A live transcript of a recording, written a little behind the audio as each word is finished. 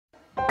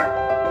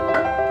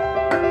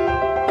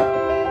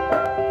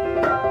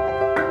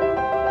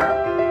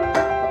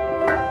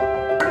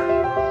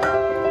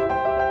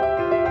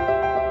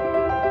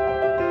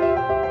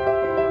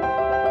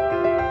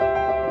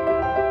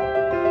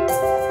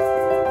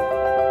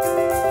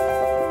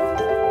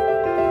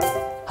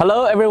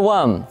Hello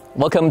everyone,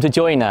 welcome to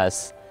join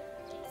us.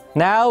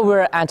 Now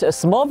we're at a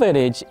small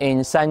village in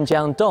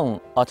Sanjiangdong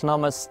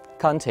Autonomous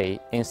County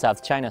in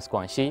South China's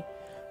Guangxi.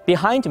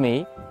 Behind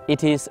me,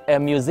 it is a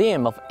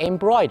museum of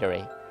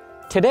embroidery.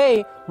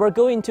 Today, we're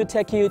going to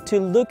take you to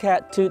look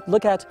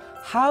at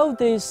how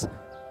this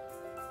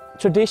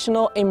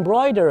traditional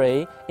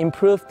embroidery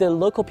improved the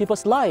local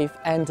people's life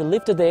and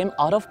lifted them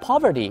out of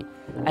poverty,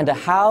 and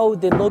how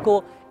the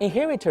local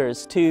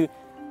inheritors to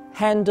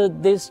hand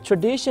this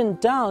tradition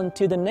down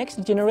to the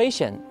next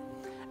generation.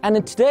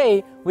 And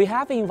today, we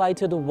have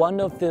invited one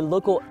of the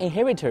local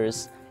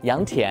inheritors,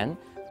 Yang Tian,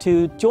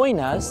 to join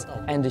us,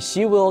 and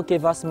she will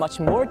give us much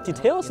more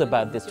details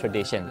about this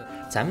tradition.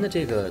 咱们的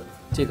这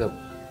个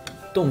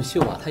洞绣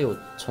啊，它有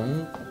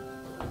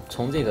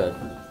从这个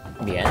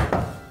棉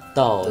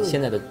到现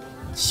在的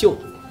绣，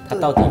它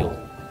到底有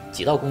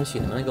几道工序？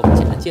能不能给我们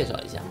简单介绍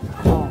一下？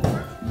哦，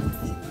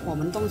我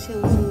们洞绣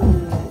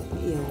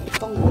是有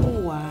洞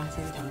布啊，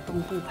先从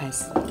洞布开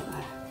始啊，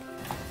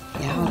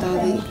然后到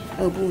第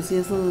二步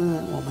就是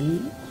我们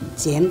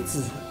剪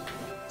纸，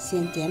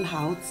先剪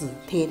好纸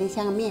贴在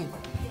上面，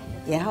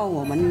然后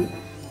我们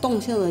洞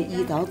绣的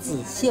一刀纸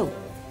绣，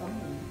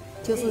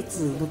就是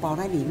纸都包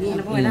在里面，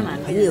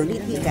很有立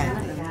体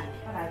感。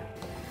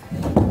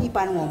一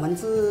般我们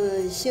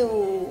是绣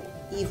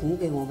衣服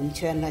给我们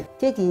穿的。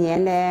这几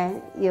年呢，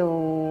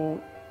有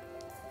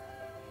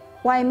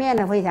外面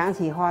呢非常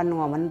喜欢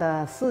我们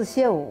的刺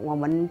绣，我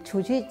们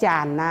出去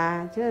展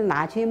呐，就是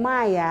拿去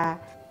卖呀，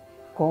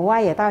国外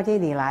也到这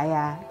里来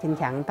呀，经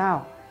常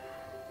到，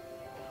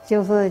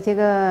就是这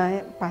个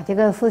把这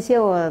个刺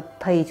绣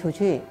推出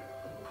去。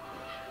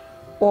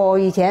我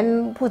以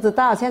前不知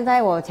道，现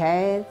在我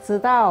才知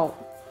道，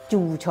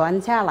祖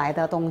传下来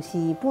的东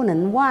西不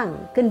能忘，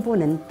更不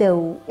能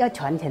丢，要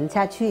传承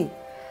下去，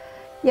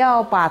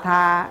要把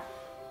它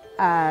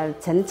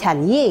成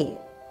产业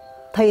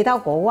推到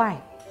国外。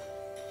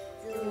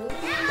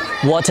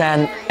What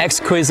an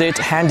exquisite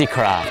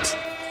handicraft!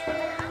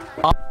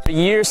 After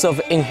years of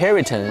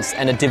inheritance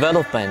and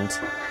development,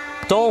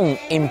 Dong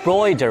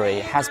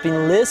embroidery has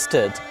been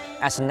listed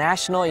as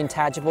national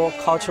intangible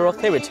cultural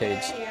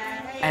heritage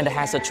and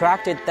has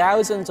attracted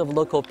thousands of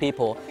local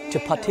people to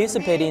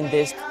participate in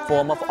this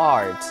form of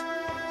art.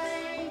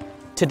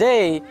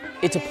 Today,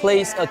 it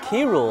plays a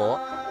key role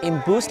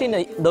in boosting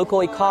the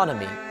local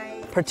economy,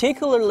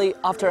 particularly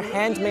after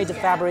handmade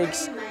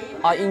fabrics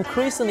are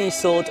increasingly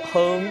sold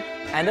home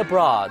and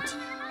abroad.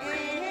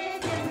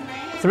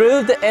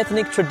 Through the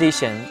ethnic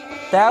tradition,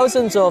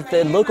 thousands of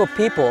the local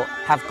people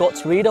have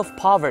got rid of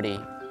poverty.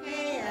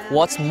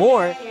 What's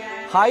more,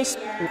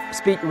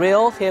 high-speed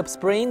rail helps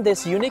bring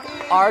this unique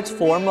art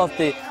form of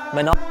the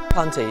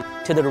county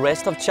to the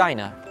rest of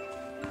China.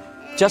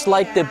 Just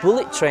like the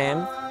bullet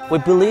train, we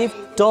believe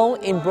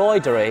Dong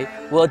embroidery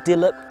will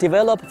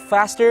develop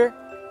faster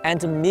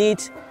and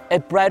meet a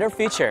brighter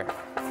future.